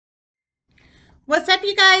What's up,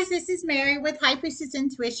 you guys? This is Mary with High Priestess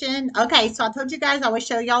Intuition. Okay, so I told you guys I would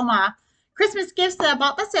show y'all my Christmas gifts that I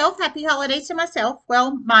bought myself. Happy holidays to myself.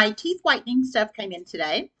 Well, my teeth whitening stuff came in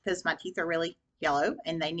today because my teeth are really yellow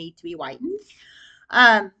and they need to be whitened.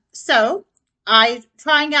 So I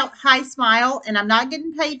trying out High Smile, and I'm not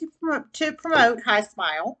getting paid to promote High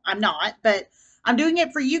Smile. I'm not, but I'm doing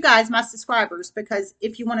it for you guys, my subscribers, because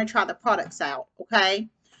if you want to try the products out, okay.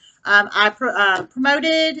 I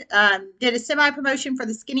promoted, did a semi promotion for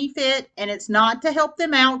the Skinny Fit, and it's not to help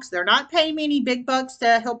them out because they're not paying me any big bucks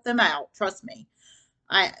to help them out. Trust me,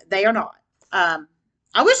 they are not. Um,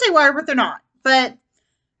 I wish they were, but they're not. But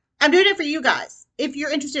I'm doing it for you guys if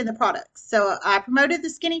you're interested in the products. So I promoted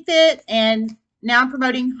the Skinny Fit, and now I'm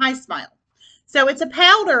promoting High Smile. So it's a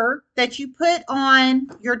powder that you put on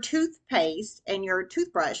your toothpaste and your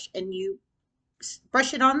toothbrush, and you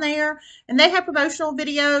brush it on there. And they have promotional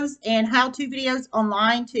videos and how-to videos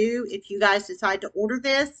online too if you guys decide to order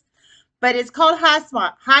this. But it's called High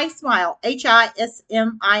Smile, Hismile.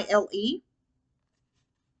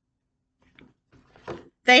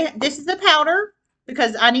 This is a powder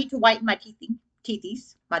because I need to whiten my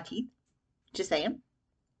teeth. Just saying.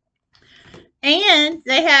 And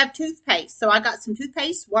they have toothpaste. So I got some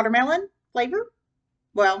toothpaste, watermelon flavor.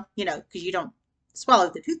 Well, because you don't swallow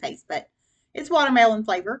the toothpaste, but it's watermelon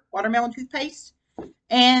flavor, watermelon toothpaste,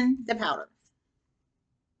 and the powder.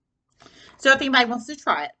 So if anybody wants to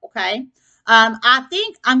try it, okay. I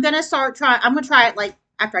think I'm gonna start trying. I'm gonna try it like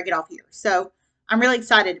after I get off here. So I'm really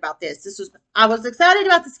excited about this. I was excited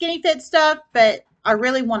about the Skinny Fit stuff, but I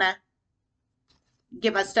really want to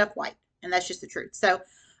get my stuff white, and that's just the truth. So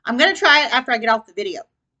I'm gonna try it after I get off the video.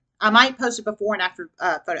 I might post it before and after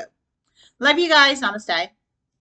photo. Love you guys. Namaste.